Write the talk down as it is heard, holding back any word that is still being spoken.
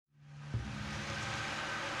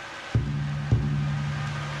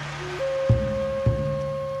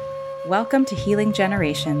Welcome to Healing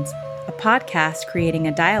Generations, a podcast creating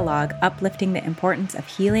a dialogue uplifting the importance of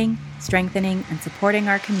healing, strengthening, and supporting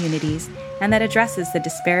our communities, and that addresses the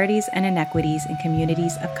disparities and inequities in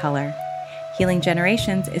communities of color. Healing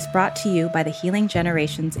Generations is brought to you by the Healing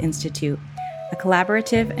Generations Institute, a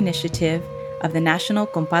collaborative initiative of the National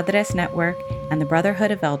Compadres Network and the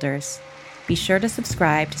Brotherhood of Elders. Be sure to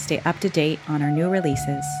subscribe to stay up to date on our new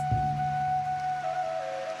releases.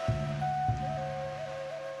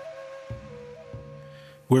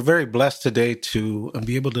 We're very blessed today to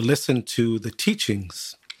be able to listen to the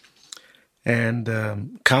teachings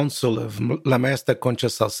and counsel of La Maestra Concha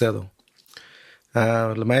Salcedo.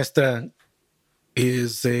 La Maestra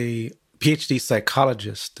is a PhD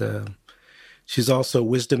psychologist. She's also a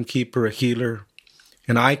wisdom keeper, a healer,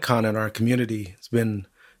 an icon in our community. Has been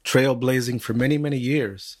trailblazing for many, many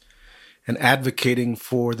years and advocating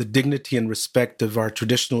for the dignity and respect of our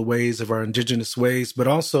traditional ways, of our indigenous ways, but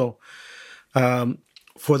also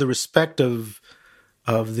for the respect of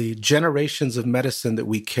the generations of medicine that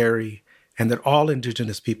we carry and that all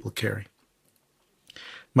indigenous people carry.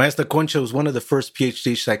 Maestra Concha was one of the first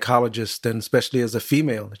PhD psychologists, and especially as a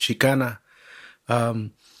female, a Chicana,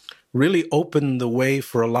 really opened the way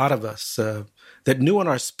for a lot of us that knew in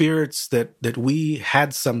our spirits that we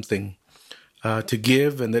had something to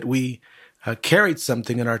give and that we carried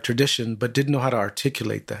something in our tradition, but didn't know how to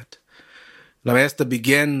articulate that. La Maestra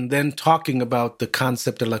began then talking about the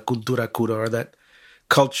concept of la cultura cura, or that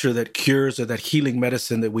culture that cures, or that healing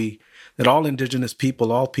medicine that all indigenous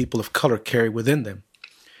people, all people of color carry within them.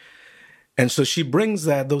 And so she brings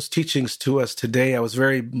those teachings to us today. I was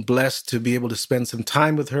very blessed to be able to spend some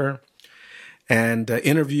time with her and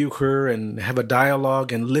interview her and have a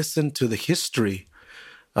dialogue and listen to the history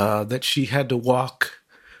that she had to walk,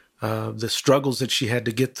 the struggles that she had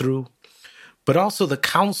to get through, but also the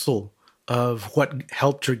counsel of what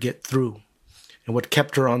helped her get through and what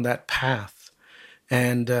kept her on that path.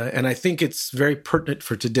 And I think it's very pertinent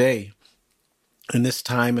for today, in this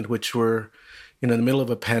time in which we're in the middle of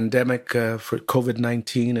a pandemic for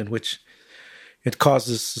COVID-19, in which it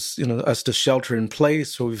causes us to shelter in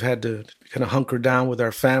place, so we've had to kind of hunker down with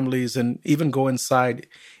our families and even go inside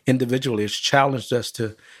individually. It's challenged us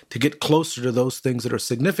to get closer to those things that are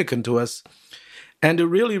significant to us, and to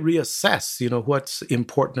really reassess, what's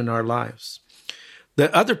important in our lives.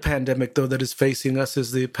 The other pandemic, though, that is facing us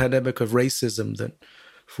is the pandemic of racism that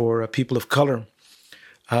for people of color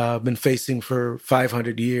been facing for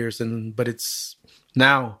 500 years, but it's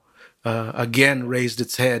now again raised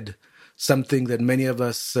its head, something that many of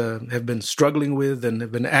us have been struggling with and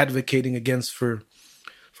have been advocating against for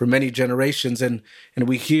many generations. And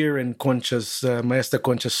we hear in Maestra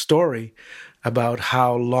Concha's story about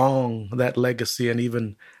how long that legacy and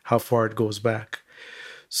even how far it goes back.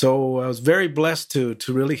 So I was very blessed to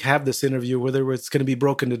really have this interview, whether it's going to be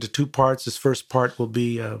broken into two parts. This first part will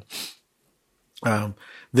be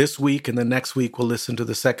this week, and the next week we'll listen to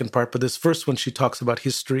the second part. But this first one, she talks about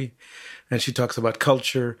history, and she talks about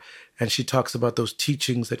culture, and she talks about those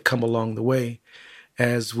teachings that come along the way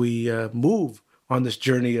as we move on this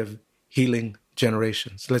journey of healing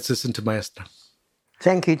generations. Let's listen to Maestra.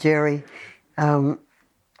 Thank you, Jerry.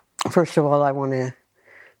 First of all, I want to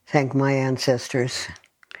thank my ancestors,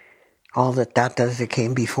 all the tatas that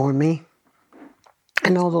came before me,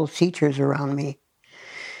 and all those teachers around me.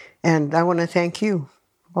 And I want to thank you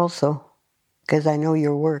also, because I know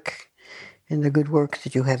your work and the good work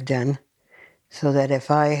that you have done, so that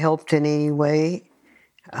if I helped in any way,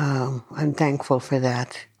 I'm thankful for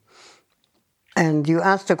that. And you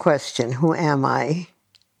asked a question, who am I?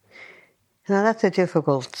 Now, that's a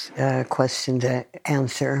difficult question to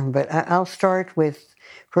answer, but I'll start with,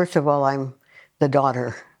 first of all, I'm the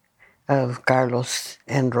daughter of Carlos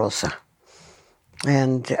and Rosa.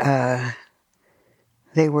 And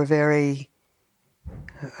they were very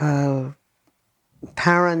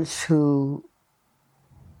parents who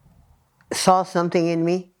saw something in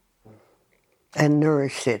me and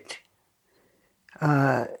nourished it.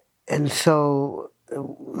 And so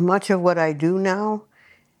much of what I do now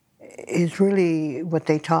is really what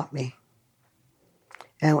they taught me.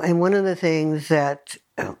 And one of the things that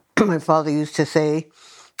my father used to say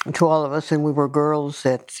to all of us, and we were girls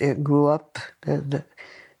that grew up, the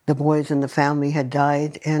boys in the family had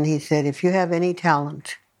died, and he said, if you have any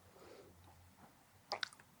talent,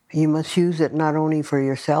 you must use it not only for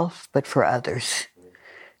yourself, but for others.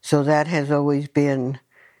 So that has always been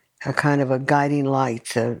a kind of a guiding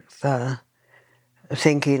light of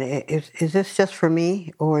thinking, is this just for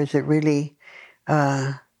me, or is it really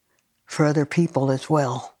for other people as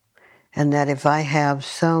well? And that if I have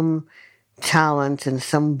some talent and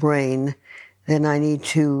some brain, then I need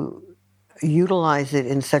to utilize it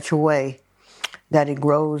in such a way that it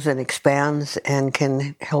grows and expands and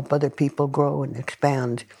can help other people grow and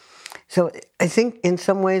expand. So I think in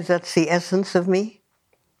some ways that's the essence of me,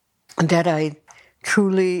 that I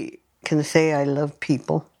truly can say I love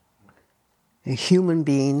people, human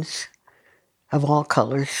beings of all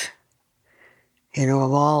colors,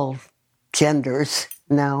 of all genders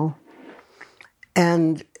now.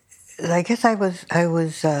 And I guess I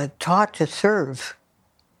was taught to serve.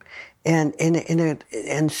 And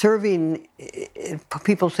serving,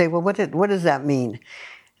 people say, well, what does that mean?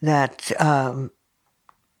 That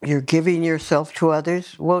you're giving yourself to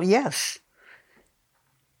others? Well, yes.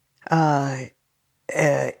 In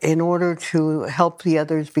order to help the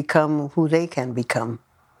others become who they can become.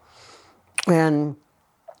 And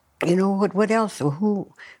what else?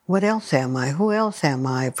 What else am I? Who else am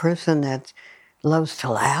I? A person that loves to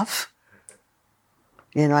laugh.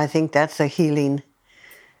 I think that's a healing.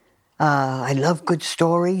 I love good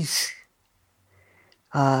stories.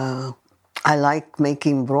 I like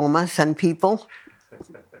making bromas on people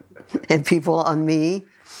and people on me.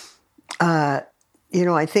 I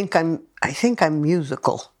think I'm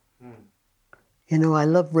musical. I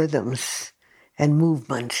love rhythms and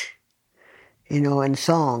movement, and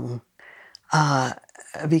song,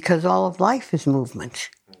 because all of life is movement,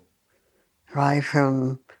 right?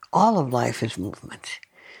 All of life is movement.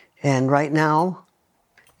 And right now,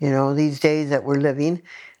 these days that we're living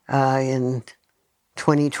in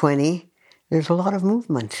 2020, there's a lot of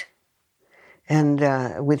movement. And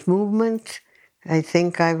with movement, I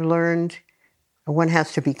think I've learned one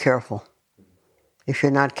has to be careful. If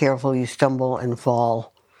you're not careful, you stumble and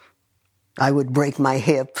fall. I would break my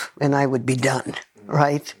hip and I would be done,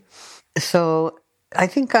 right? So I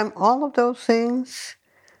think I'm all of those things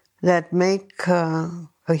that make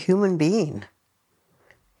a human being,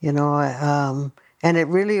 and it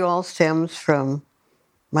really all stems from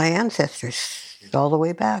my ancestors, all the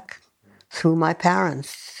way back, through my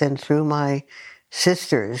parents and through my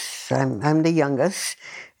sisters. I'm the youngest,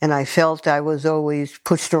 and I felt I was always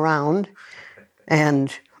pushed around,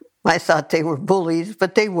 and I thought they were bullies,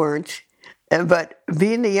 but they weren't. But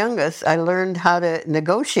being the youngest, I learned how to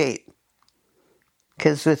negotiate,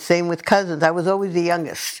 because the same with cousins, I was always the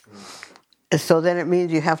youngest. So then it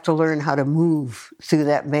means you have to learn how to move through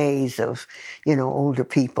that maze of, older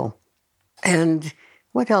people. And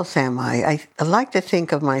what else am I? I like to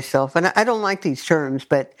think of myself, and I don't like these terms,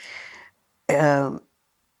 but I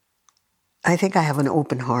think I have an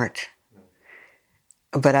open heart.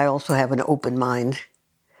 But I also have an open mind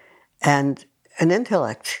and an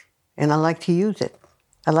intellect, and I like to use it.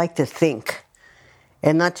 I like to think,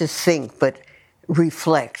 and not just think, but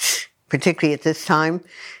reflect, particularly at this time.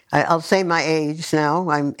 I'll say my age now.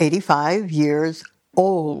 I'm 85 years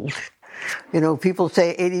old. People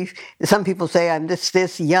say 80. Some people say I'm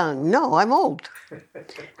this young. No, I'm old,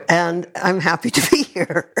 and I'm happy to be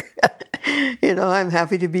here. I'm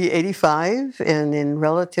happy to be 85 and in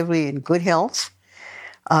relatively in good health,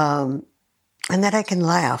 and that I can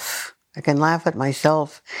laugh. I can laugh at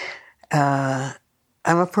myself. I'm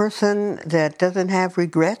a person that doesn't have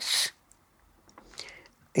regrets.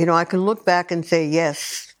 I can look back and say,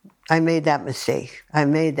 yes, I made that mistake. I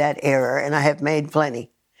made that error, and I have made plenty.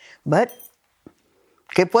 But,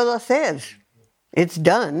 ¿qué puedo hacer? It's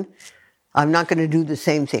done. I'm not going to do the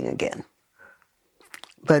same thing again.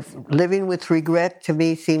 But living with regret, to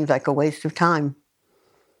me, seems like a waste of time.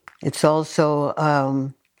 It's also,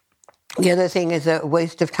 the other thing is a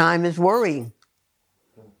waste of time is worrying.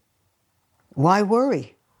 Why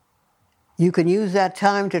worry? You can use that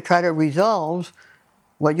time to try to resolve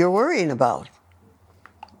what you're worrying about,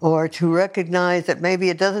 or to recognize that maybe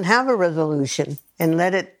it doesn't have a resolution and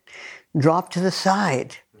let it drop to the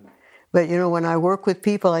side. But, when I work with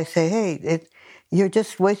people, I say, hey, you're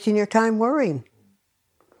just wasting your time worrying.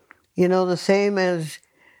 The same as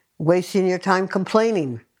wasting your time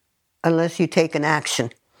complaining unless you take an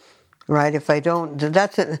action, right? If I don't,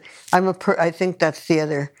 that's it. I think that's the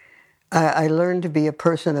other. I learned to be a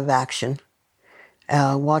person of action,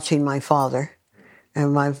 watching my father.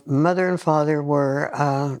 And my mother and father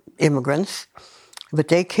were immigrants, but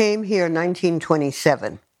they came here in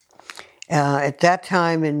 1927. At that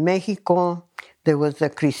time in Mexico, there was the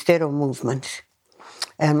Cristero movement.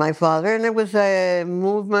 And my father, and it was a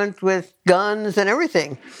movement with guns and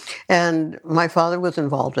everything. And my father was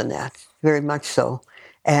involved in that, very much so.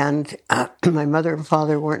 And my mother and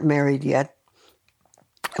father weren't married yet.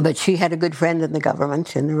 But she had a good friend in the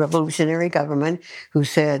government, in the revolutionary government, who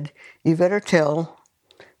said, you better tell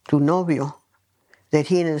tu novio that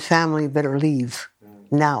he and his family better leave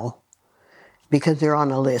now because they're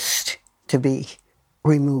on a list to be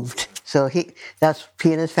removed. So he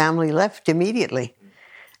and his family left immediately.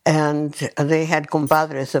 And they had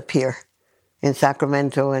compadres up here in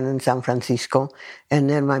Sacramento and in San Francisco. And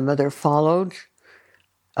then my mother followed.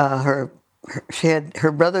 Her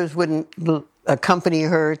brothers wouldn't accompany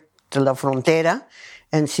her to La Frontera.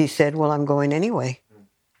 And she said, well, I'm going anyway,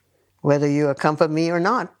 whether you accompany me or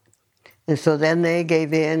not. And so then they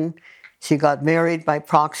gave in. She got married by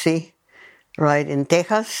proxy, right, in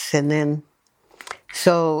Texas. And then,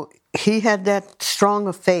 so he had that strong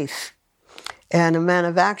of faith and a man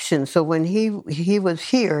of action. So when he was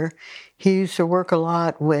here, he used to work a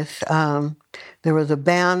lot with, there was a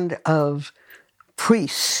band of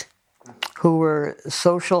priests who were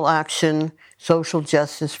social action, social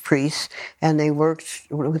justice priests, and they worked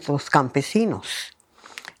with los campesinos.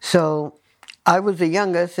 So I was the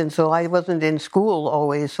youngest, and so I wasn't in school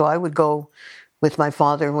always, so I would go with my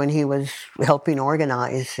father when he was helping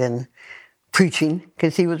organize and preaching,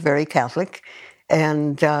 because he was very Catholic.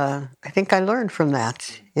 And I think I learned from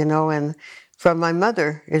that, and from my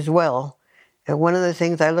mother as well. And one of the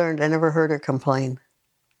things I learned, I never heard her complain.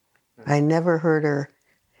 I never heard her.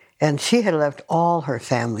 And she had left all her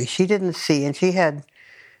family. She didn't see, and she had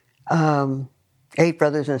 8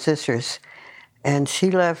 brothers and sisters, and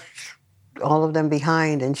she left all of them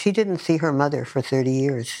behind, and she didn't see her mother for 30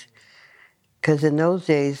 years. Because in those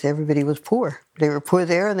days, everybody was poor. They were poor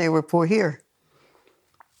there, and they were poor here.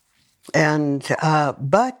 And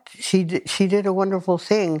but she did a wonderful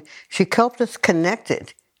thing. She kept us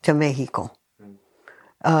connected to Mexico.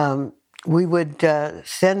 We would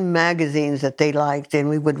send magazines that they liked, and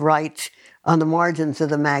we would write on the margins of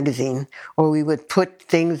the magazine, or we would put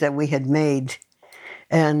things that we had made,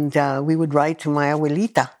 and we would write to my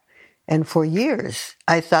abuelita. And for years,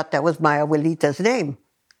 I thought that was my abuelita's name,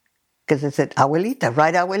 because it said, abuelita,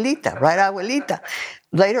 write abuelita, write abuelita.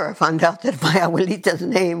 Later, I found out that my abuelita's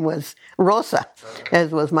name was Rosa,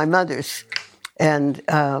 as was my mother's. And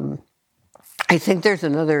I think there's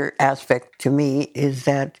another aspect to me, is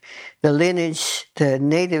that the lineage, the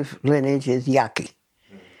native lineage, is Yaqui.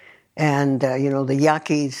 And, the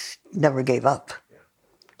Yaquis never gave up.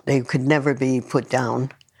 They could never be put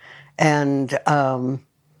down. And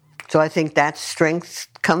so I think that strength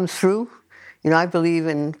comes through. I believe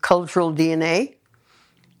in cultural DNA.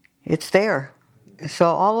 It's there. So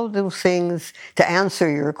all of those things, to answer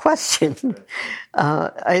your question,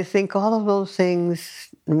 I think all of those things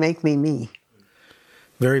make me me.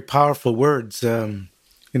 Very powerful words, and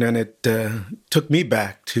it took me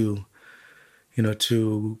back to,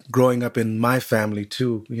 to growing up in my family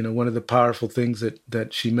too. One of the powerful things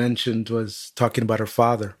that she mentioned was talking about her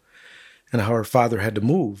father, and how her father had to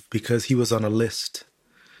move because he was on a list.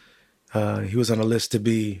 He was on a list to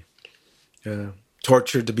be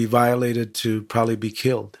tortured, to be violated, to probably be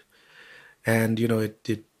killed. And,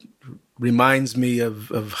 it reminds me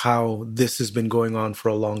of how this has been going on for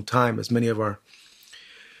a long time, as many of our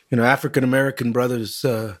African-American brothers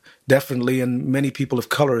definitely, and many people of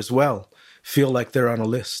color as well, feel like they're on a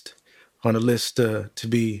list to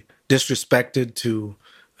be disrespected, to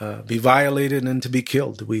be violated, and to be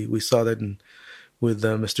killed. We saw that with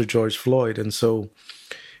Mr. George Floyd. And so,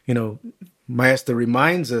 Maestra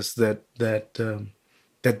reminds us that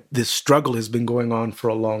this struggle has been going on for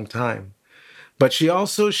a long time. But she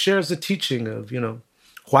also shares the teaching of,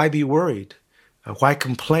 why be worried? Why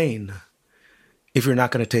complain if you're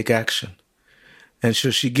not going to take action? And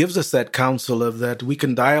so she gives us that counsel of that we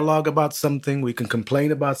can dialogue about something, we can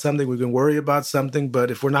complain about something, we can worry about something,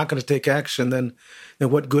 but if we're not going to take action, then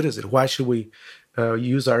what good is it? Why should we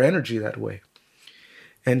use our energy that way?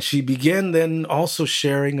 And she began then also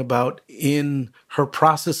sharing about, in her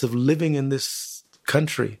process of living in this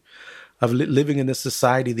country, of living in this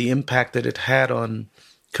society, the impact that it had on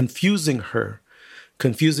confusing her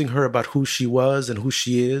about who she was and who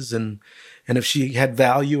she is, and if she had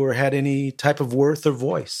value or had any type of worth or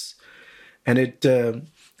voice. And it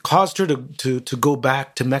caused her to go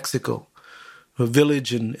back to Mexico, a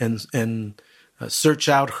village, and search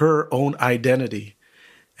out her own identity.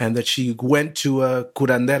 And that she went to a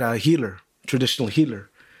curandera, a healer, traditional healer.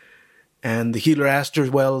 And the healer asked her,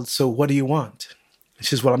 well, so what do you want? And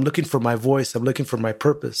she says, well, I'm looking for my voice. I'm looking for my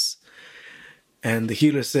purpose. And the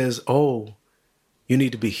healer says, oh, you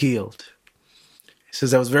need to be healed. He says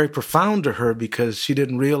that was very profound to her, because she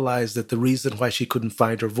didn't realize that the reason why she couldn't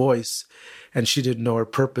find her voice and she didn't know her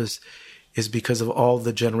purpose is because of all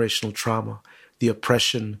the generational trauma, the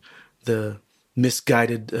oppression, the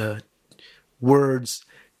misguided words,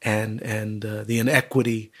 and the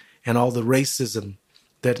inequity and all the racism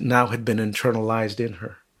that now had been internalized in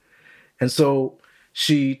her. And so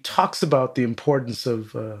she talks about the importance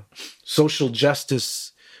of social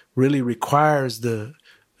justice really requires the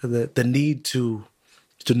need to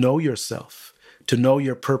know yourself, to know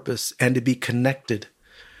your purpose, and to be connected,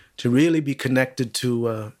 to really be connected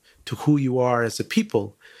to who you are as a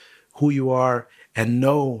people, who you are, and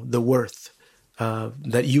know the worth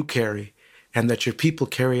that you carry and that your people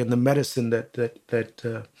carry, and the medicine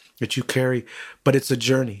that you carry. But it's a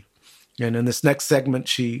journey. And in this next segment,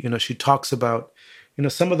 she talks about,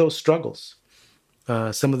 some of those struggles,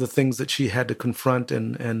 some of the things that she had to confront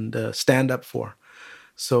and stand up for.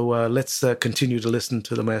 So let's continue to listen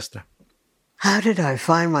to the maestra. How did I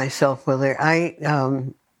find myself with her?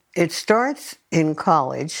 It starts in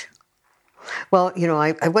college. Well,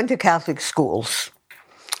 I went to Catholic schools,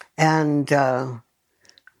 and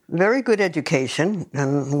very good education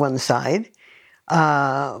on one side,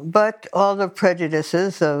 but all the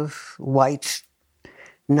prejudices of white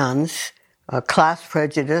nuns, class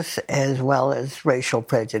prejudice as well as racial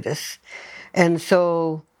prejudice. And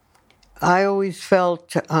so I always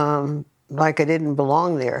felt like I didn't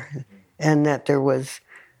belong there, and that there was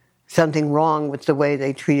something wrong with the way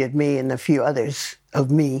they treated me and the few others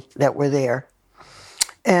of me that were there.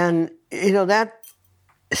 And, that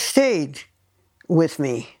stayed with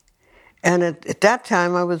me. And at that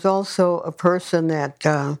time, I was also a person that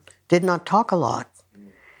did not talk a lot.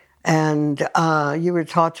 And you were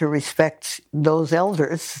taught to respect those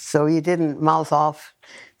elders, so you didn't mouth off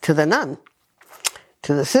to the nun,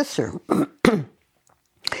 to the sister.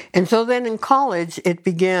 And so then in college, it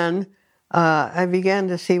began. I began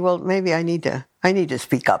to see, well, maybe I need to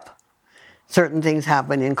speak up. Certain things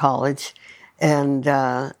happen in college, and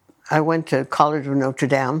I went to College of Notre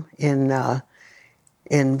Dame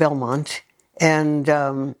in Belmont, and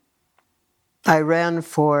I ran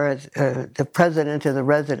for the president of the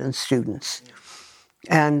resident students.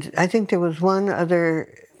 And I think there was one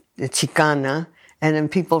other Chicana, and then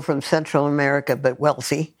people from Central America, but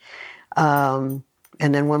wealthy, and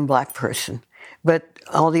then one black person. But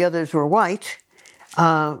all the others were white,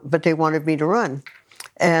 but they wanted me to run.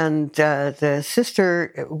 And the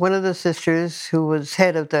sister, one of the sisters who was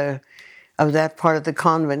head of that part of the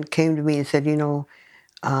convent, came to me and said,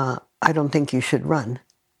 I don't think you should run.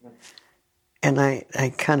 And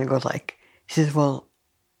I kind of go like, she says, well,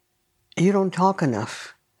 you don't talk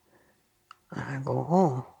enough. And I go,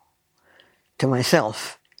 oh, to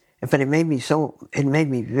myself. But it made me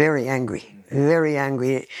very angry,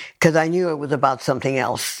 because I knew it was about something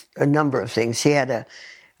else, a number of things. She had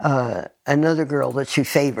another girl that she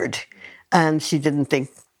favored, and she didn't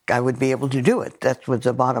think I would be able to do it. That was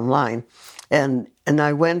the bottom line. And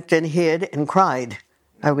I went and hid and cried.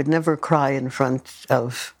 I would never cry in front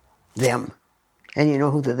of them. And you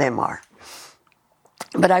know who the them are.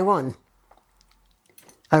 But I won.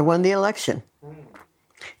 I won the election.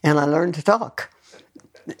 And I learned to talk.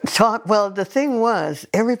 Well, the thing was,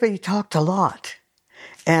 everybody talked a lot.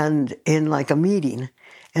 And in like a meeting.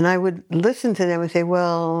 And I would listen to them and say,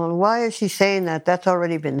 well, why is she saying that? That's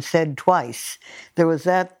already been said twice. There was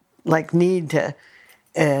that like need to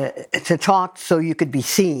talk so you could be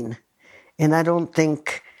seen. And I don't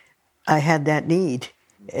think I had that need.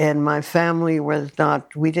 And my family was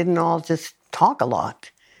not, we didn't all just talk a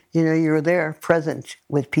lot. You were there, present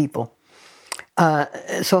with people.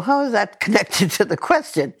 So how is that connected to the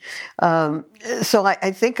question? So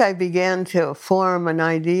I think I began to form an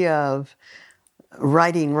idea of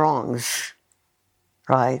righting wrongs,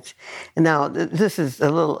 right? And now, this is a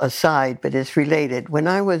little aside, but it's related. When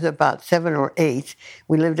I was about 7 or 8,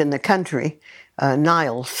 we lived in the country,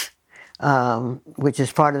 Niles, which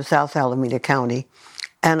is part of South Alameda County,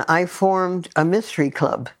 and I formed a mystery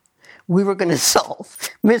club. We were going to solve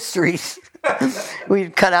mysteries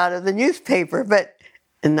we'd cut out of the newspaper,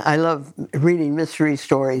 and I love reading mystery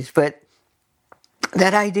stories, but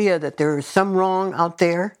that idea that there is some wrong out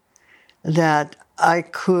there that I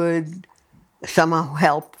could somehow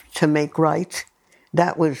help to make right,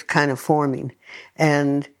 that was kind of forming.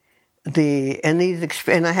 And I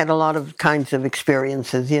had a lot of kinds of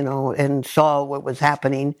experiences, and saw what was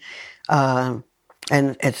happening. And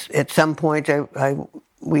at some point,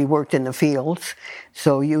 we worked in the fields,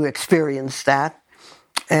 so you experienced that.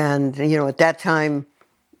 And, at that time,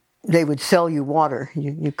 they would sell you water.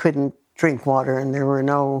 You couldn't drink water, and there were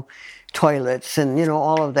no toilets, and,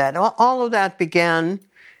 all of that. All of that began,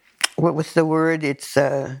 what was the word? It's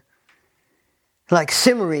like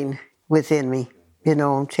simmering within me,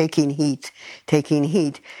 taking heat.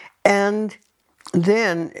 And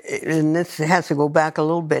then, and this has to go back a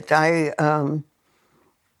little bit, I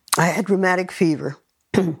had rheumatic fever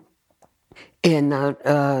when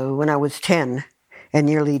I was 10 and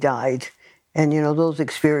nearly died. And, those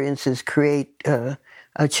experiences create a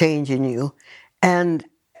change in you. And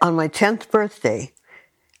on my 10th birthday,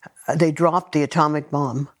 they dropped the atomic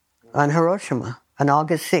bomb on Hiroshima on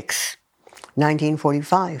August 6,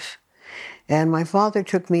 1945. And my father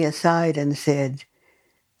took me aside and said,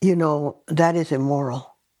 you know, that is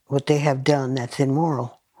immoral. What they have done, that's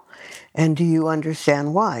immoral. And do you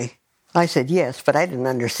understand why? I said, yes, but I didn't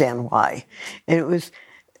understand why. And it was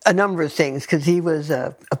a number of things, because he was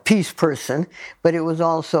a peace person, but it was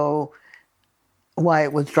also why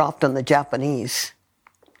it was dropped on the Japanese,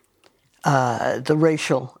 the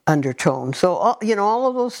racial undertone. So, all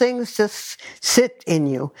of those things just sit in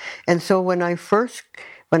you. And so when I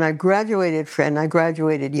graduated, and I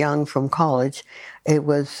graduated young from college, it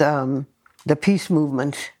was the peace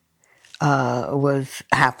movement was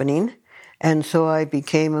happening. And so I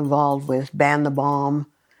became involved with Ban the Bomb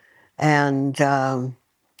and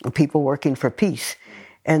people working for peace.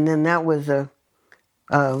 And then that was a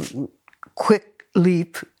quick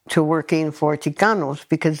leap to working for Chicanos,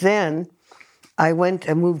 because then I went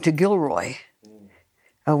and moved to Gilroy,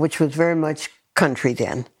 which was very much country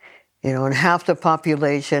then. And half the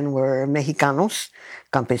population were Mexicanos,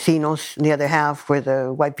 campesinos, and the other half were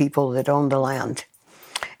the white people that owned the land.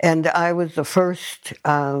 And I was the first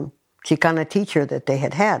Chicana teacher that they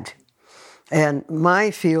had. And my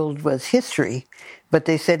field was history, but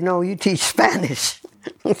they said, no, you teach Spanish.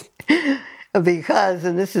 Because,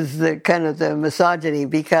 and this is the kind of the misogyny,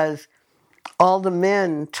 because all the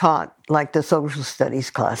men taught like the social studies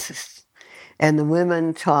classes, and the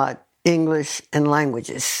women taught English and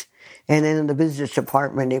languages. And then in the business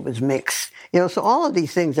department, it was mixed. So all of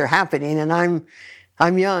these things are happening, and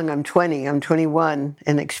I'm young, I'm 20, I'm 21,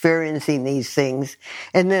 and experiencing these things.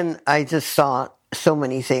 And then I just saw so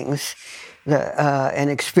many things and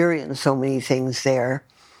experienced so many things there.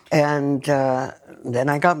 And then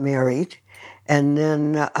I got married, and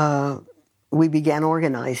then we began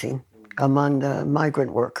organizing among the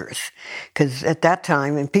migrant workers. Because at that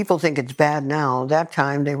time, and people think it's bad now, that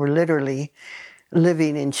time they were literally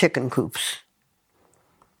living in chicken coops,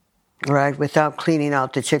 right, without cleaning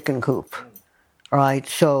out the chicken coop. Right,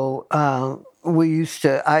 so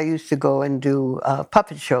I used to go and do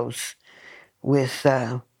puppet shows with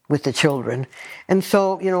the children, and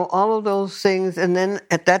so all of those things. And then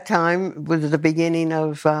at that time was the beginning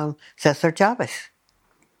of Cesar Chavez,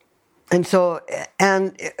 and so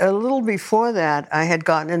a little before that, I had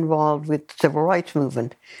gotten involved with the civil rights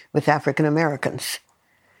movement with African Americans,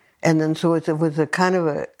 and then so it was a kind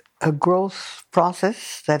of a growth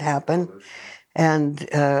process that happened, and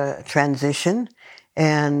transition.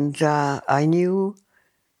 And I knew,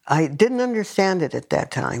 I didn't understand it at that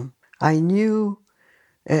time. I knew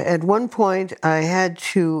at one point I had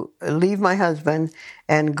to leave my husband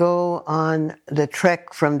and go on the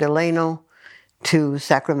trek from Delano to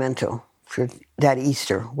Sacramento for that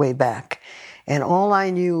Easter way back. And all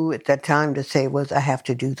I knew at that time to say was, I have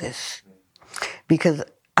to do this. Because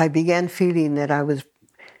I began feeling that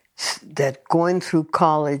going through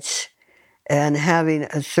college and having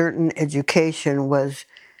a certain education was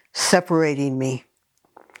separating me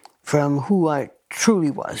from who I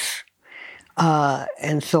truly was.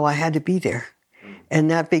 And so I had to be there.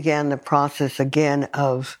 And that began the process again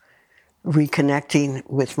of reconnecting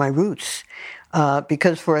with my roots.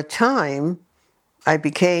 Because for a time, I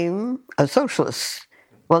became a socialist.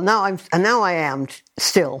 Well, now I am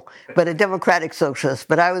still, but a democratic socialist.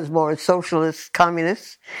 But I was more a socialist,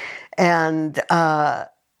 communist. And I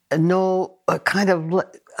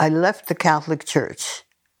left the Catholic Church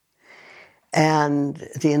and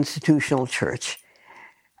the institutional church.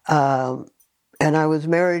 And I was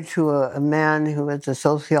married to a man who was a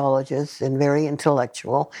sociologist and very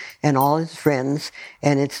intellectual, and all his friends,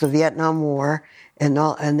 and it's the Vietnam War, and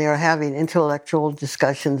they're having intellectual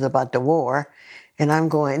discussions about the war, and I'm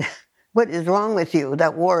going, what is wrong with you?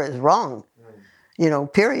 That war is wrong,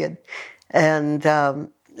 period. And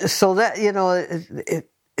so that,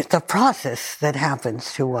 it's a process that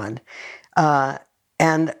happens to one.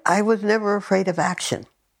 And I was never afraid of action.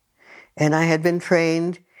 And I had been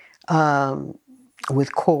trained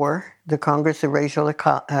with CORE, the Congress of Racial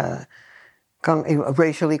Equality,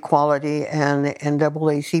 and the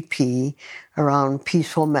NAACP around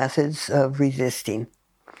peaceful methods of resisting.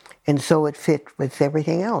 And so it fit with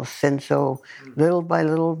everything else. And so little by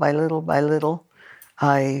little by little by little,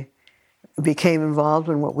 I became involved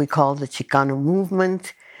in what we call the Chicano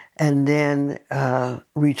movement, and then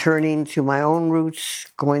returning to my own roots,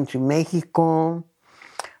 going to Mexico,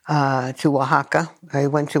 to Oaxaca. I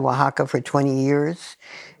went to Oaxaca for 20 years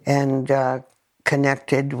and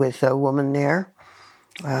connected with a woman there,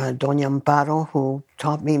 Doña Amparo, who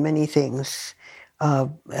taught me many things,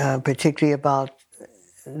 particularly about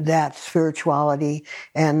that spirituality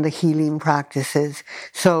and the healing practices.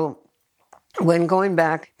 So when going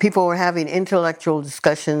back, people were having intellectual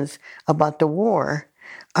discussions about the war.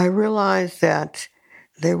 I realized that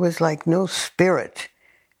there was like no spirit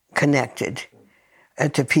connected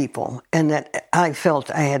to people, and that I felt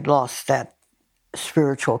I had lost that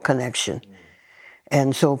spiritual connection.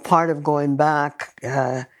 And so part of going back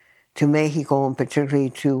to Mexico, and particularly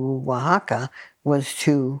to Oaxaca, was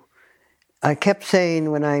to, I kept saying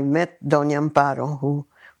when I met Doña Amparo,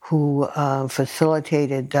 who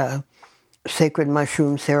facilitated sacred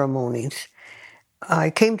mushroom ceremonies, I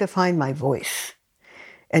came to find my voice.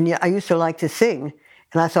 And yeah, I used to like to sing,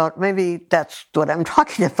 and I thought maybe that's what I'm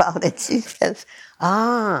talking about. And she says,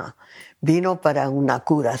 vino para una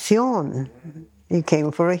curación. He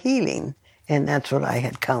came for a healing. And that's what I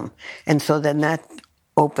had come. And so then that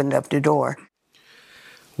opened up the door.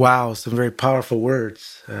 Wow, some very powerful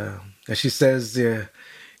words. As she says,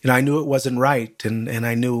 I knew it wasn't right, and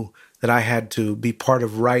I knew that I had to be part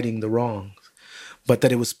of righting the wrongs, but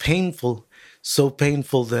that it was painful, so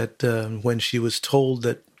painful that when she was told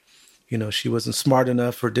that, she wasn't smart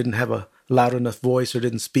enough or didn't have a loud enough voice or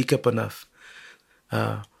didn't speak up enough,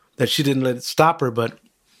 that she didn't let it stop her, but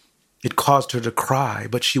it caused her to cry.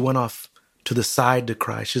 But she went off to the side to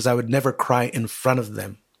cry. She says, I would never cry in front of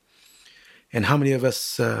them. And how many of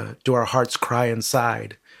us do our hearts cry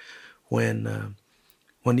inside when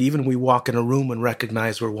even we walk in a room and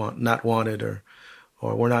recognize we're not wanted, or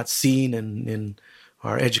we're not seen in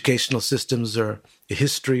our educational systems or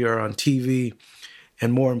history or on TV,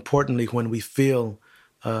 and more importantly, when we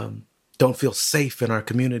don't feel safe in our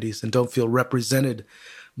communities and don't feel represented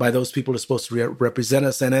by those people who are supposed to represent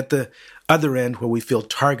us, and at the other end where we feel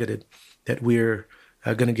targeted, that we're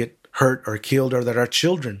going to get hurt or killed, or that our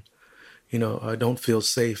children, don't feel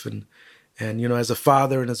safe. And as a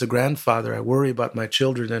father and as a grandfather, I worry about my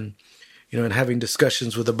children, and having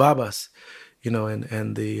discussions with the babas,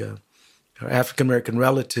 and the African American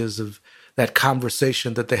relatives, of that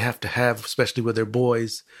conversation that they have to have, especially with their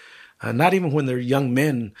boys, not even when they're young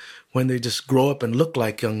men, when they just grow up and look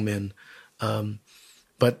like young men,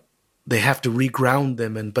 but they have to reground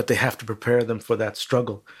them, but they have to prepare them for that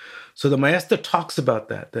struggle. So the Maestra talks about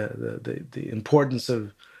that, the importance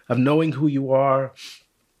of knowing who you are,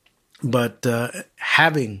 but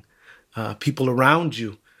having people around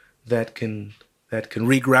you that can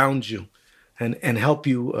reground you and help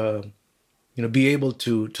you, be able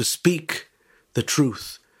to speak the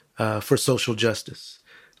truth for social justice.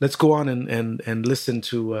 Let's go on and listen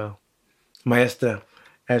to Maestra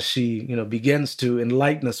as she begins to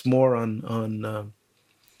enlighten us more on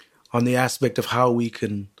the aspect of how we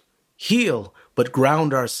can heal, but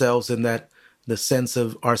ground ourselves in the sense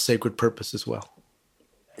of our sacred purpose as well.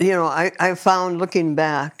 I found, looking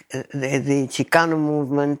back, the Chicano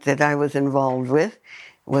movement that I was involved with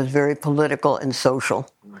was very political and social,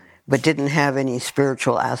 but didn't have any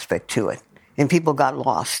spiritual aspect to it. And people got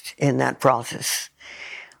lost in that process.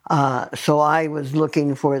 So I was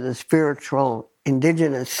looking for the spiritual,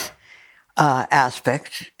 indigenous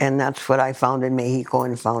aspect, and that's what I found in Mexico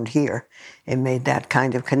and found here, and made that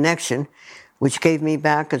kind of connection, which gave me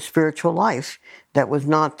back a spiritual life that was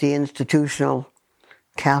not the institutional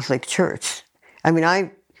Catholic Church. I mean,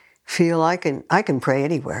 I feel I can pray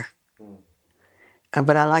anywhere,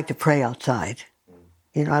 but I like to pray outside.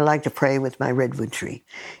 I like to pray with my redwood tree.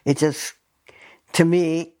 It just, to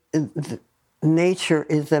me, nature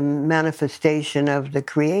is a manifestation of the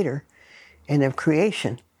Creator and of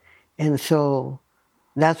creation. And so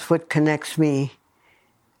that's what connects me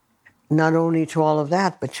not only to all of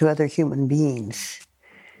that, but to other human beings.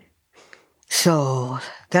 So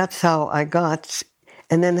that's how I got.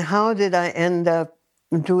 And then how did I end up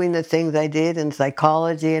doing the things I did in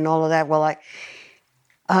psychology and all of that? Well,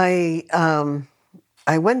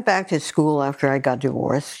 I went back to school after I got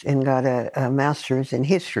divorced and got a master's in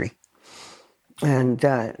history and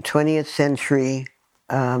 20th century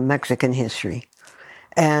Mexican history.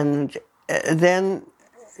 And then,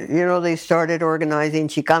 they started organizing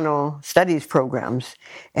Chicano studies programs.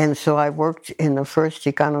 And so I worked in the first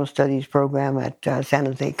Chicano studies program at San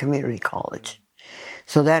Jose Community College.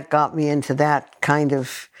 So that got me into that kind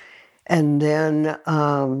of, and then,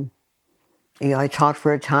 I taught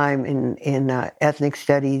for a time in ethnic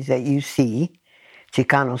studies at UC,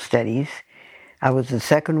 Chicano studies. I was the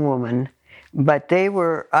second woman, but I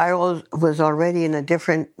was already in a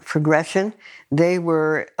different progression. They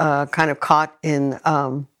were kind of caught in,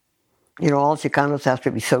 all Chicanos have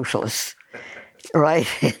to be socialists, right?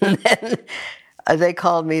 And then they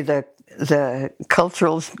called me the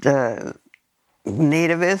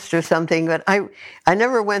nativist or something, but I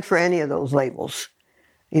never went for any of those labels.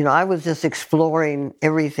 I was just exploring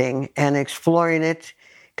everything and exploring it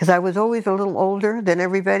because I was always a little older than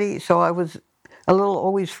everybody. So I was a little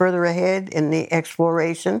always further ahead in the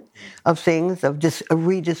exploration of things, of just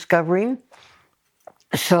rediscovering.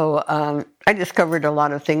 So I discovered a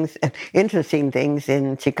lot of things, interesting things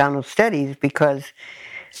in Chicano studies because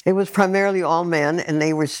it was primarily all men and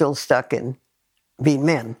they were still stuck in being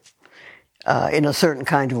men in a certain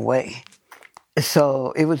kind of way.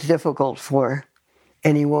 So it was difficult for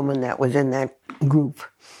any woman that was in that group.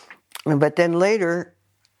 But then later,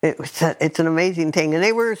 it's an amazing thing. And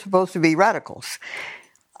they were supposed to be radicals,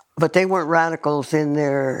 but they weren't radicals in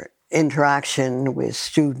their interaction with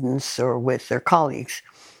students or with their colleagues.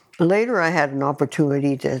 Later, I had an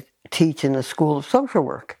opportunity to teach in the School of Social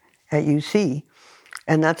Work at UC.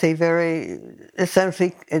 And that's a very,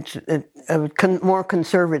 essentially, it's a more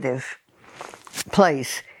conservative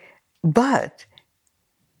place. But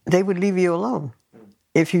they would leave you alone.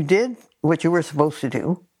 If you did what you were supposed to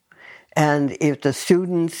do, and if the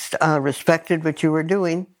students respected what you were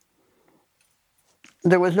doing,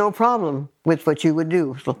 there was no problem with what you would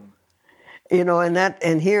do. So, and that's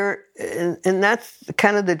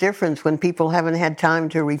kind of the difference when people haven't had time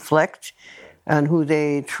to reflect on who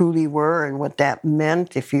they truly were and what that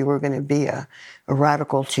meant if you were going to be a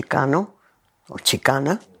radical Chicano or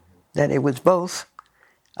Chicana, that it was both.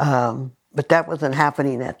 But that wasn't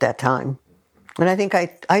happening at that time. And I think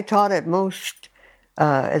I taught at most,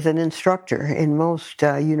 as an instructor in most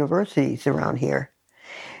universities around here.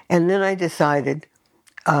 And then I decided,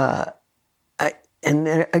 and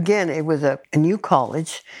then again, it was a new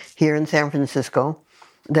college here in San Francisco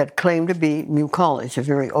that claimed to be New College, a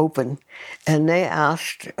very open. And they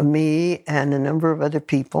asked me and a number of other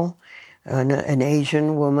people, an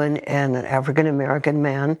Asian woman and an African-American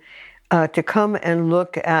man, to come and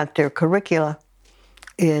look at their curricula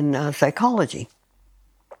in psychology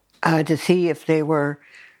to see if they were,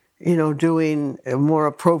 doing a more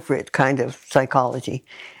appropriate kind of psychology.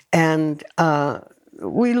 And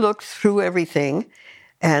we looked through everything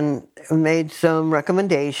and made some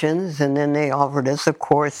recommendations, and then they offered us a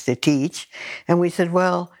course to teach. And we said,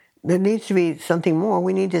 well, there needs to be something more.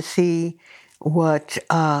 We need to see what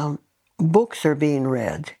books are being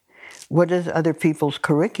read. What does other people's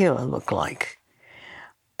curricula look like?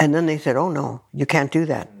 And then they said, oh, no, you can't do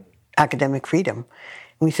that. Academic freedom.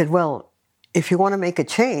 And we said, well, if you want to make a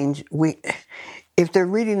change, if they're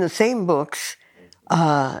reading the same books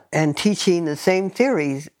and teaching the same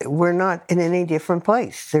theories, we're not in any different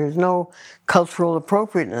place. There's no cultural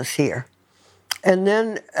appropriateness here. And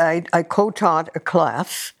then I co-taught a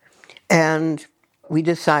class, and we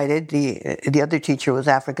decided, the other teacher was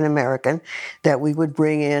African-American, that we would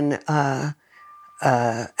bring in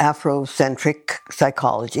Afrocentric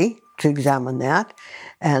psychology to examine that.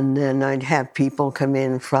 And then I'd have people come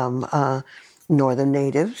in from Northern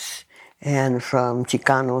Natives and from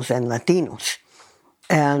Chicanos and Latinos.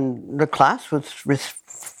 And the class was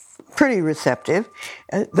pretty receptive.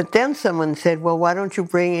 But then someone said, well, why don't you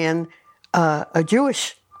bring in a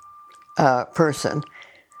Jewish person?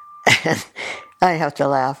 And I have to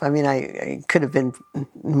laugh. I mean, I could have been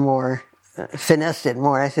more, finessed it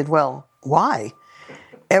more. I said, well, why?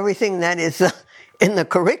 Everything that is in the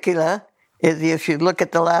curricula is, if you look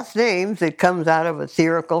at the last names, it comes out of a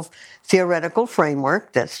theoretical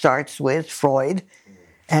framework that starts with Freud,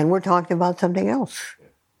 and we're talking about something else.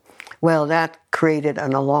 Well, that created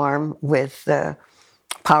an alarm with the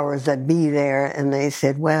powers that be there, and they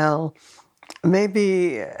said, well,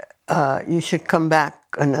 maybe you should come back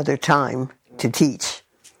another time to teach.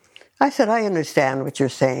 I said, I understand what you're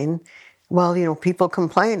saying. Well, people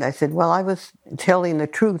complained. I said, well, I was telling the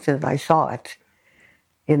truth as I saw it,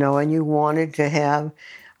 and you wanted to have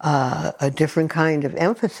a different kind of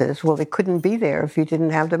emphasis. Well, it couldn't be there if you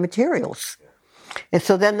didn't have the materials. And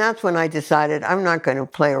so then that's when I decided I'm not going to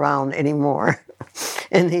play around anymore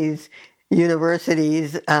in these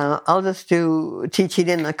universities. I'll just do teaching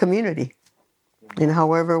in the community in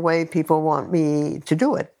however way people want me to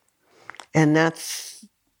do it. And that's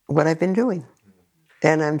what I've been doing,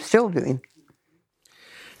 and I'm still doing.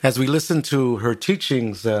 As we listen to her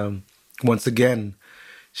teachings, once again,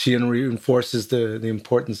 she reinforces the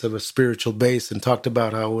importance of a spiritual base, and talked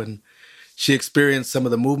about how when she experienced some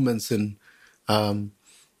of the movements, and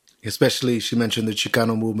especially she mentioned the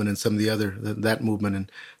Chicano movement and some of the other, that movement, and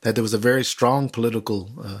that there was a very strong political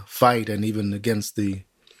fight, and even against the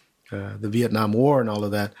Vietnam War and all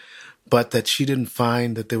of that, but that she didn't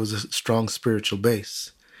find that there was a strong spiritual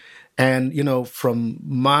base. And, from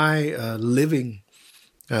my living,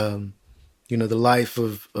 the life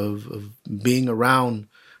of being around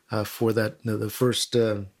for that, the first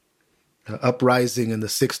uprising in the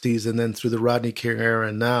 60s and then through the Rodney King era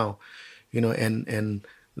and now, and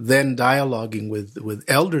then dialoguing with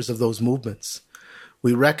elders of those movements,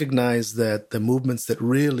 we recognize that the movements that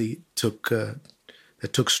really took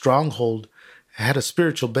stronghold had a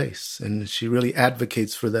spiritual base, and she really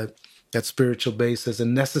advocates for that spiritual base as a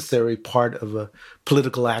necessary part of a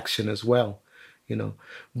political action as well.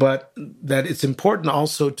 But that it's important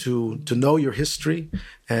also to know your history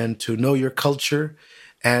and to know your culture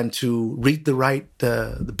and to read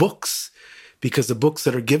the books, because the books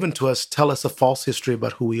that are given to us tell us a false history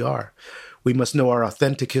about who we are. We must know our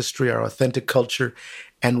authentic history, our authentic culture,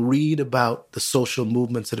 and read about the social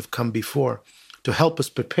movements that have come before to help us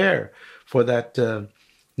prepare for that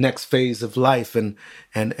next phase of life and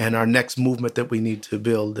our next movement that we need to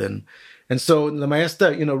build. And so La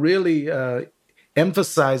Maestra, really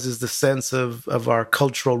emphasizes the sense of our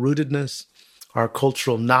cultural rootedness, our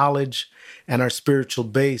cultural knowledge, and our spiritual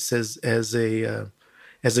base as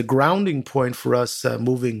a grounding point for us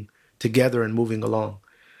moving together and moving along.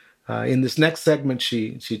 In this next segment,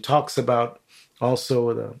 she talks about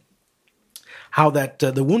also how that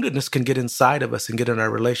the woundedness can get inside of us and get in our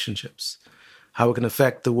relationships, how it can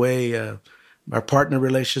affect the way our partner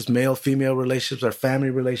relationships, male-female relationships, our family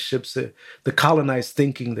relationships, the colonized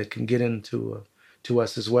thinking that can get into to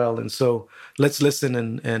us as well. And so let's listen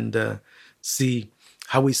and see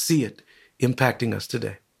how we see it impacting us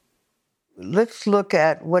today. Let's look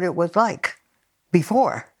at what it was like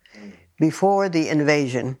before the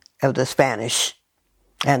invasion of the Spanish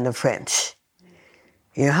and the French.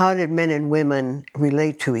 How did men and women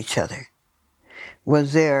relate to each other?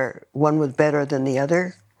 Was there one was better than the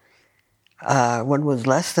other? One was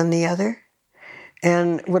less than the other?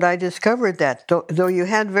 And what I discovered that though you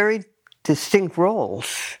had very distinct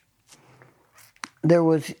roles, there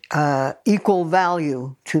was equal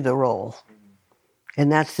value to the role.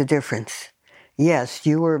 And that's the difference. Yes,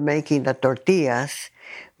 you were making the tortillas,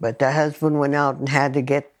 but the husband went out and had to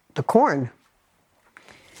get the corn.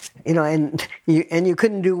 And you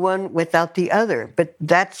couldn't do one without the other. But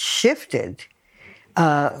that shifted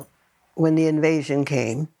when the invasion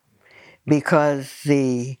came, because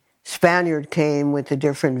the Spaniard came with a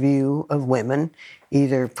different view of women,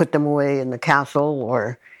 either put them away in the castle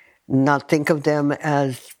or not think of them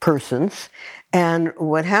as persons. And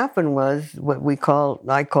what happened was what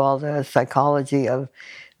I call the psychology of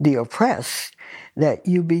the oppressed, that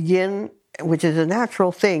you begin, which is a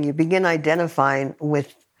natural thing, you begin identifying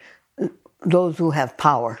with those who have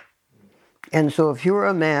power. And so if you were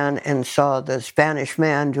a man and saw the Spanish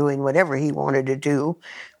man doing whatever he wanted to do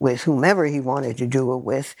with whomever he wanted to do it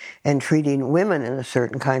with and treating women in a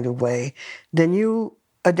certain kind of way, then you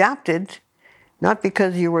adapted, not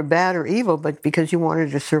because you were bad or evil, but because you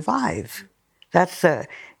wanted to survive. That's,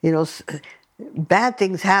 bad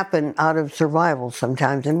things happen out of survival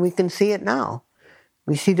sometimes, and we can see it now.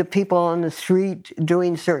 We see the people on the street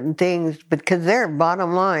doing certain things because their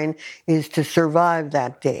bottom line is to survive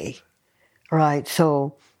that day, right?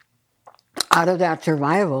 So out of that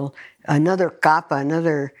survival, another capa,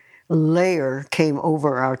 another layer came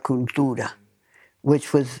over our cultura,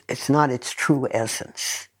 which was, it's not its true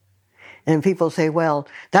essence. And people say, well,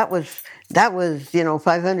 that was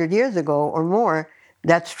 500 years ago or more.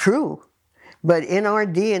 That's true. But in our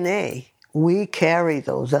DNA, we carry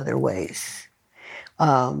those other ways.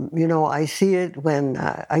 I see it when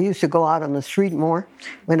I used to go out on the street more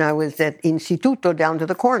when I was at Instituto down to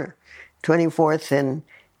the corner, 24th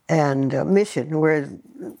and Mission, where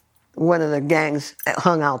one of the gangs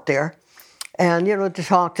hung out there. And, to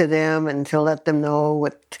talk to them and to let them know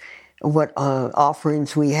what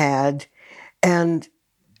offerings we had. And,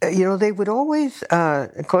 they would always,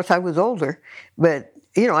 of course, I was older, but,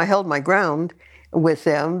 I held my ground with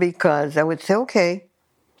them because I would say, okay,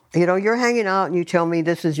 you're hanging out and you tell me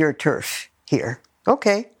this is your turf here.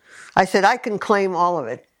 Okay. I said, I can claim all of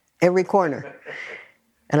it, every corner.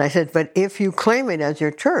 And I said, but if you claim it as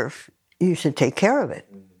your turf, you should take care of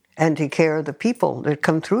it and take care of the people that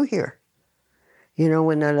come through here.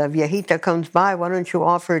 When la viejita comes by, why don't you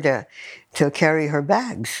offer to carry her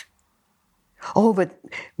bags? Oh, but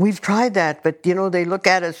we've tried that. But, they look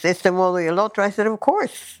at us, este modo y el otro. I said, of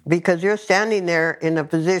course, because you're standing there in a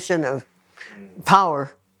position of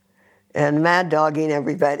power and mad dogging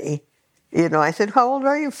everybody. I said, how old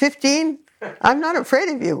are you? 15? I'm not afraid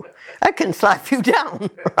of you. I can slap you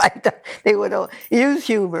down, right? They would use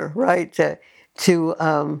humor, right,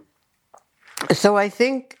 so I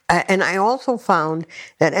think, and I also found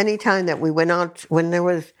that any time that we went out, when there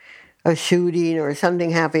was a shooting or something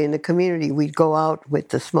happening in the community, we'd go out with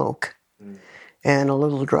the smoke and a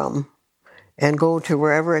little drum and go to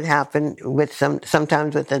wherever it happened with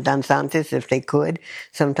sometimes with the danzantes if they could,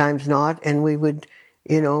 sometimes not, and we would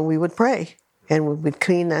pray and we would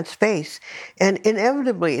clean that space. And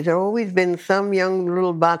inevitably, there always been some young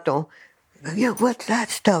little bato, what's that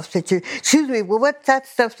stuff that what's that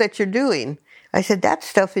stuff that you're doing? I said, that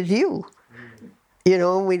stuff is you.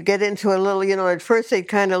 And we'd get into a little, at first they'd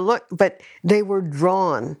kind of look, but they were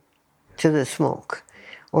drawn to the smoke,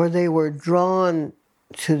 or they were drawn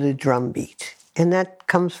to the drum beat. And that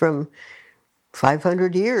comes from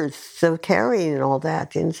 500 years of carrying all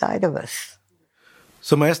that inside of us.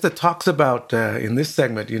 So Maestra talks about, in this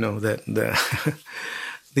segment, that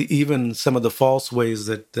even some of the false ways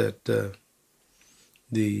that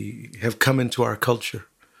have come into our culture.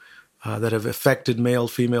 That have affected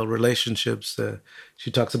male-female relationships. She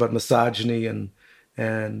talks about misogyny and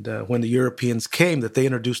when the Europeans came, that they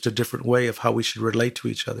introduced a different way of how we should relate to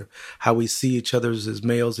each other, how we see each other as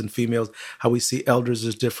males and females, how we see elders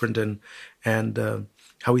as different, and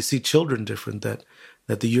how we see children different. That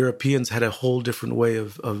the Europeans had a whole different way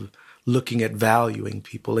of looking at valuing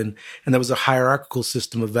people, and there was a hierarchical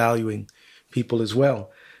system of valuing people as well.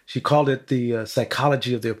 She called it the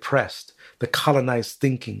psychology of the oppressed, the colonized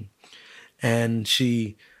thinking. And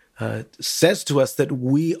she says to us that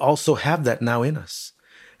we also have that now in us.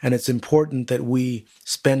 And it's important that we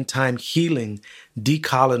spend time healing,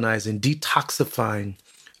 decolonizing, detoxifying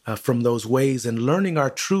from those ways and learning our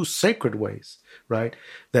true sacred ways, right?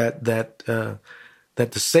 That the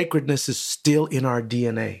sacredness is still in our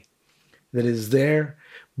DNA, that is there,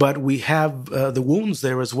 but we have the wounds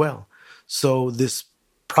there as well. So this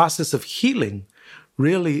process of healing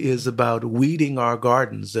really is about weeding our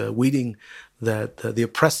gardens, weeding the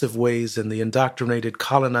oppressive ways and the indoctrinated,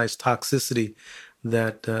 colonized toxicity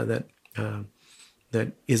that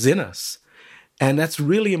is in us. And that's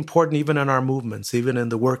really important even in our movements, even in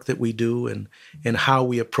the work that we do and how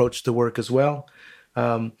we approach the work as well.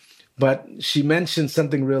 But she mentioned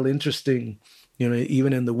something real interesting.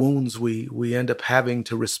 Even in the wounds, we end up having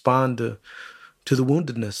to respond to the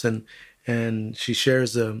woundedness. And she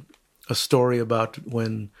shares a story about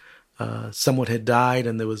when someone had died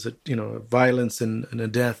and there was a violence and a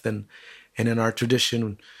death, and in our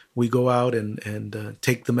tradition we go out and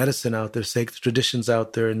take the medicine out there, take the traditions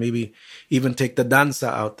out there, and maybe even take the danza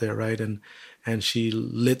out there, right? And she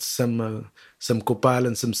lit some copal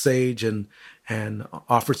and some sage and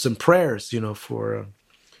offered some prayers, for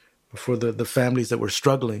the families that were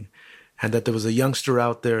struggling, and that there was a youngster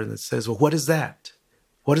out there that says, well, what is that?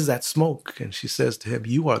 What is that smoke? And she says to him,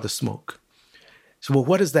 you are the smoke. So, well,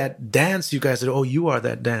 what is that dance? You guys said, oh, you are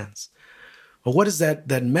that dance. Well, what is that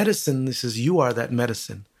medicine? He says, you are that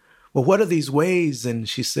medicine. Well, what are these ways? And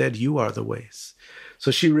she said, you are the ways.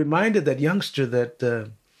 So she reminded that youngster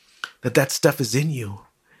that stuff is in you.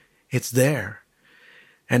 It's there.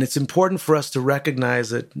 And it's important for us to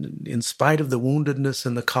recognize that in spite of the woundedness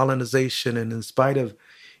and the colonization, and in spite of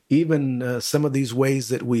even some of these ways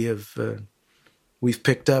that we've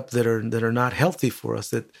picked up that are not healthy for us,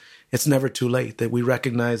 that it's never too late, that we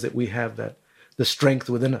recognize that we have the strength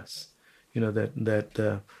within us,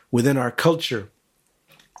 that within our culture,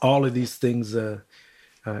 all of these things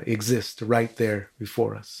exist right there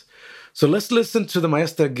before us. So let's listen to the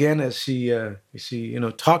Maestra again as she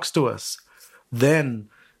talks to us then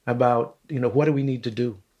about, what do we need to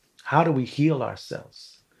do? How do we heal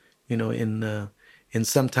ourselves, in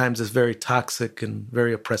sometimes this very toxic and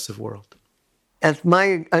very oppressive world? As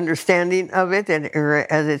my understanding of it, and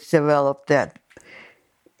as it's developed, that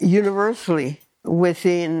universally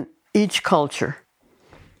within each culture,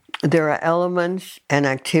 there are elements and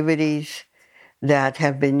activities that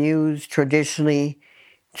have been used traditionally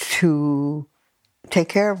to take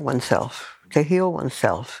care of oneself, to heal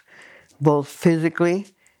oneself, both physically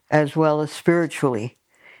as well as spiritually,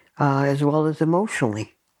 as well as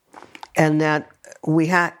emotionally. And that we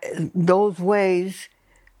have those ways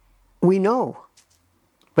we know,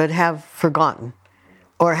 but have forgotten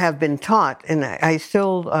or have been taught. And I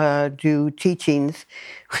still do teachings,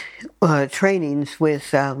 trainings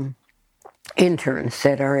with interns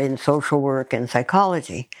that are in social work and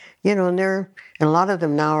psychology. And a lot of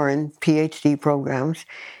them now are in PhD programs,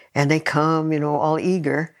 and they come, all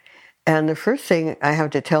eager. And the first thing I have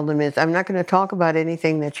to tell them is, I'm not going to talk about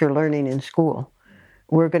anything that you're learning in school.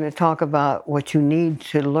 We're going to talk about what you need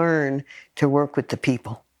to learn to work with the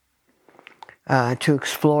people. To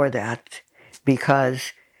explore that,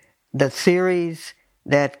 because the theories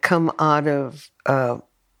that come out of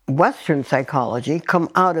Western psychology come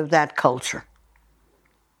out of that culture.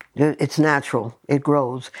 It's natural, it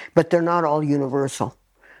grows, but they're not all universal.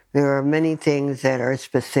 There are many things that are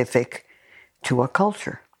specific to a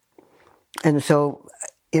culture. And so,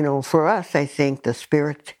 for us, I think the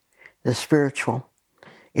spiritual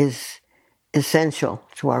is essential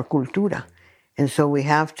to our cultura. And so we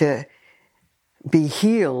have to be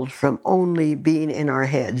healed from only being in our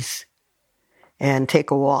heads and take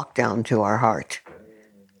a walk down to our heart,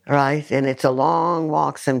 right? And it's a long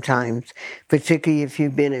walk sometimes, particularly if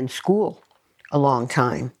you've been in school a long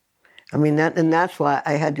time. I mean, that's why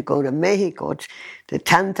I had to go to Mexico. It's the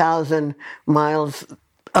 10,000 miles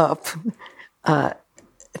up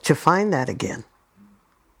to find that again.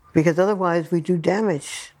 Because otherwise we do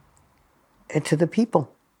damage to the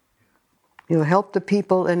people. Help the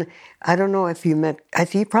people. And I don't know if you met, I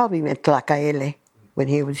think you probably met Tlacaele when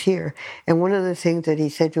he was here. And one of the things that he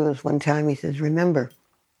said to us one time, he says, remember,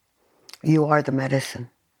 you are the medicine,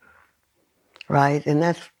 right? And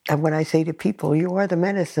that's what I say to people. You are the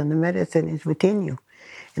medicine. The medicine is within you.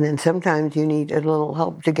 And then sometimes you need a little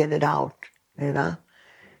help to get it out,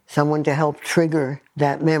 someone to help trigger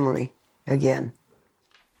that memory again.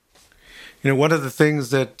 One of the things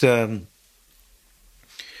that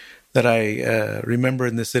I remember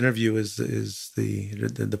in this interview is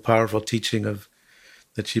the powerful teaching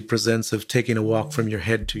that she presents of taking a walk from your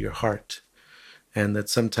head to your heart, and that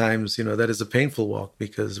sometimes that is a painful walk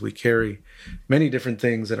because we carry many different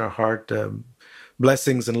things in our heart,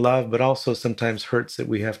 blessings and love, but also sometimes hurts that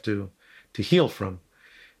we have to heal from,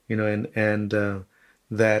 and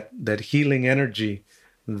that healing energy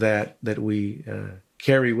that we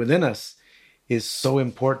carry within us is so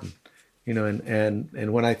important.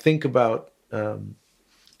 And when I think about,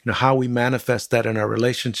 how we manifest that in our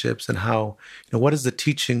relationships and how, what is the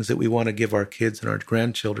teachings that we want to give our kids and our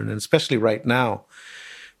grandchildren, and especially right now,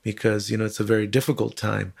 because, it's a very difficult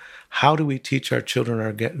time. How do we teach our children,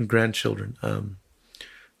 our grandchildren,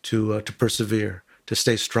 to persevere, to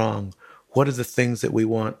stay strong? What are the things that we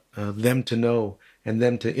want them to know and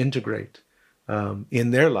them to integrate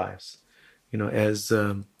in their lives,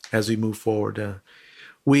 as we move forward?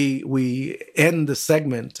 We end the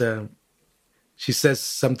segment. She says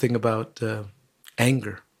something about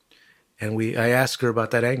anger, and I ask her about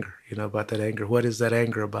that anger. What is that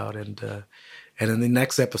anger about? And in the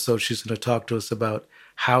next episode, she's going to talk to us about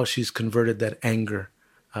how she's converted that anger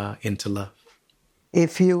into love.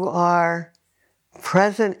 If you are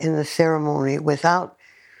present in the ceremony without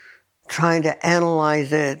trying to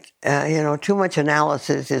analyze it, too much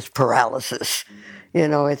analysis is paralysis.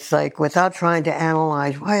 It's like without trying to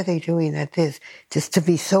analyze, why are they doing that? Just to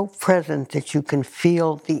be so present that you can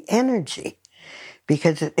feel the energy.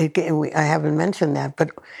 Because, I haven't mentioned that,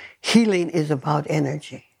 but healing is about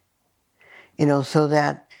energy. So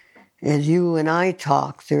that as you and I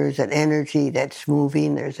talk, there's an energy that's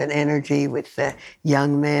moving. There's an energy with the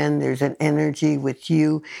young men. There's an energy with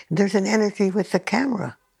you. There's an energy with the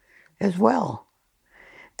camera as well.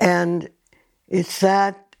 And it's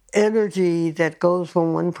that energy that goes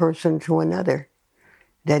from one person to another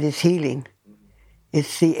that is healing.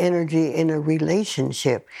 It's the energy in a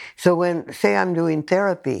relationship. So when, say I'm doing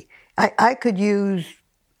therapy, I could use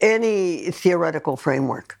any theoretical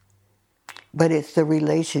framework, but it's the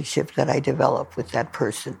relationship that I develop with that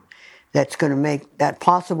person that's going to make that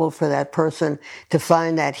possible for that person to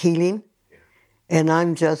find that healing. And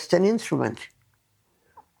I'm just an instrument.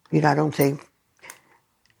 I don't think,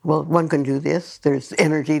 well, one can do this. There's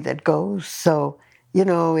energy that goes. So,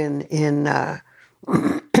 in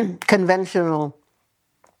conventional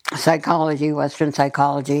psychology, Western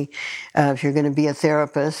psychology, if you're going to be a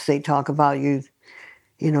therapist, they talk about you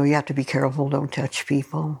have to be careful. Don't touch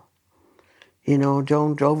people.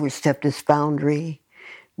 Don't overstep this boundary.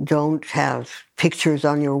 Don't have pictures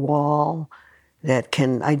on your wall that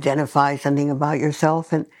can identify something about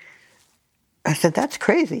yourself. And I said, that's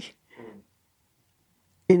crazy.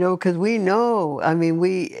 Because we know,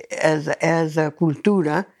 we, as a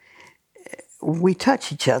cultura, we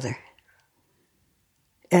touch each other.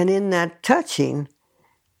 And in that touching,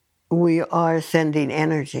 we are sending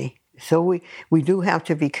energy. So we do have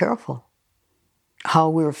to be careful how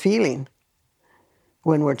we're feeling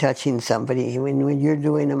when we're touching somebody. When you're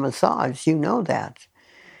doing a massage, you know that,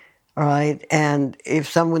 all right? And if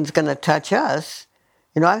someone's going to touch us,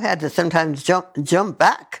 I've had to sometimes jump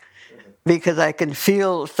back because I can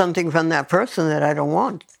feel something from that person that I don't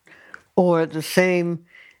want. Or the same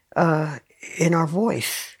in our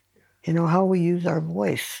voice, how we use our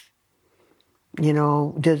voice.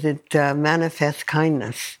 Does it manifest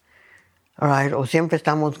kindness? All right, o siempre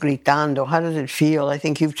estamos gritando. How does it feel? I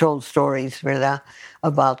think you've told stories, ¿verdad,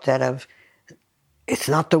 about that of, it's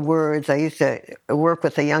not the words. I used to work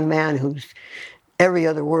with a young man whose every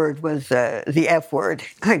other word was the F word.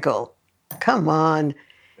 I go, come on.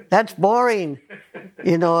 That's boring.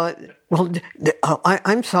 Well,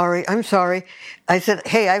 I'm sorry. I said,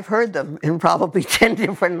 hey, I've heard them in probably 10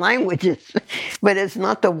 different languages. But it's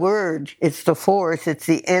not the word, it's the force, it's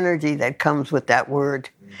the energy that comes with that word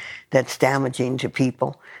that's damaging to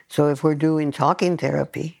people. So if we're doing talking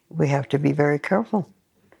therapy, we have to be very careful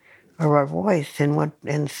of our voice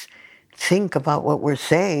and think about what we're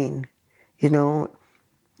saying.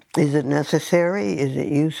 Is it necessary? Is it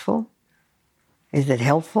useful? Is it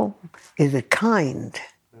helpful? Is it kind?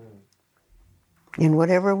 In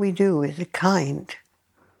whatever we do, is it kind?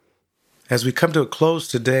 As we come to a close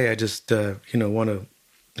today, I just, want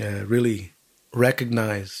to really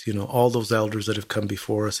recognize, all those elders that have come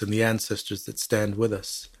before us and the ancestors that stand with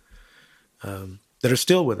us, that are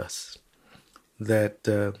still with us,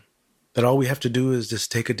 that all we have to do is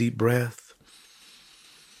just take a deep breath,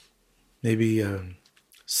 maybe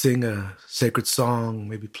sing a sacred song,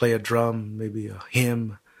 maybe play a drum, maybe a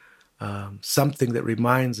hymn, something that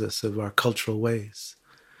reminds us of our cultural ways.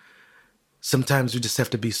 Sometimes we just have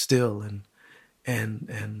to be still and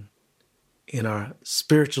in our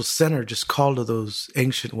spiritual center just call to those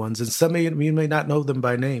ancient ones. And some of you may not know them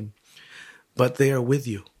by name, but they are with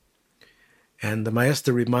you. And the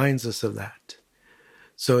Maestra reminds us of that.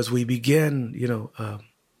 So as we begin,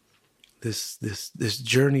 this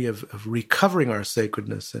journey of recovering our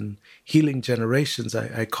sacredness and healing generations,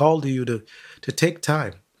 I call to you to take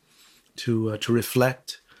time to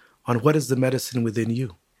reflect on what is the medicine within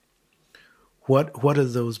you. What are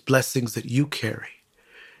those blessings that you carry?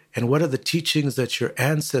 And what are the teachings that your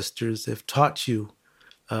ancestors have taught you,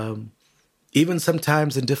 even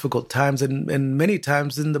sometimes in difficult times and many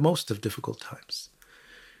times in the most of difficult times?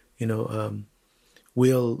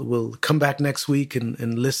 We'll come back next week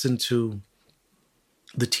and listen to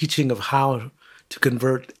the teaching of how to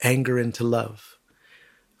convert anger into love.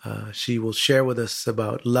 She will share with us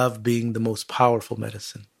about love being the most powerful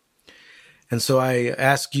medicine. And so I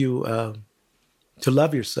ask you to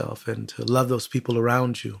love yourself and to love those people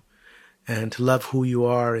around you and to love who you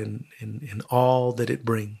are in all that it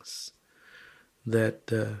brings.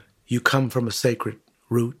 That you come from a sacred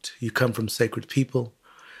root, you come from sacred people,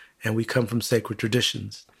 and we come from sacred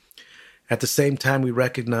traditions. At the same time, we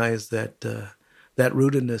recognize that that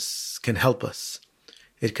rootedness can help us.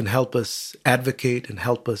 It can help us advocate and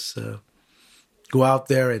help us go out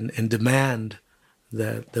there and demand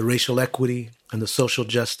the racial equity and the social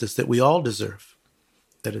justice that we all deserve,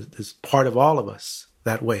 that is part of all of us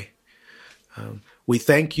that way. We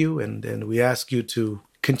thank you and we ask you to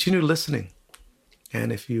continue listening.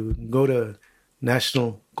 And if you go to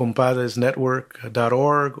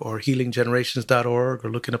nationalcompadresnetwork.org or healinggenerations.org or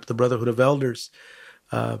looking up the Brotherhood of Elders,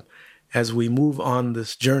 as we move on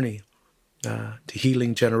this journey to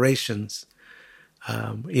healing generations,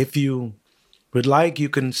 if you would like, you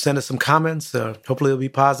can send us some comments. Hopefully they'll be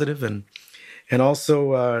positive, and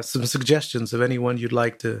also some suggestions of anyone you'd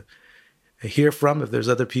like to hear from. If there's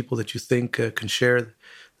other people that you think can share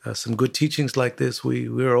some good teachings like this,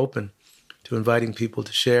 we're open to inviting people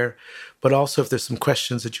to share. But also if there's some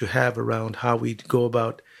questions that you have around how we go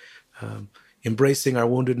about embracing our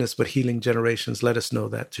woundedness but healing generations, let us know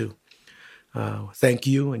that too. Thank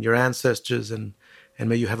you and your ancestors, and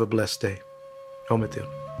may you have a blessed day. Ometeotl.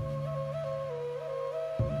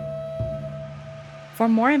 For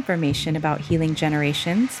more information about Healing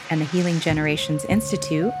Generations and the Healing Generations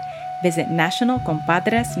Institute, visit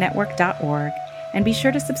nationalcompadresnetwork.org and be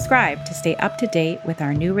sure to subscribe to stay up to date with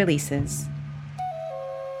our new releases.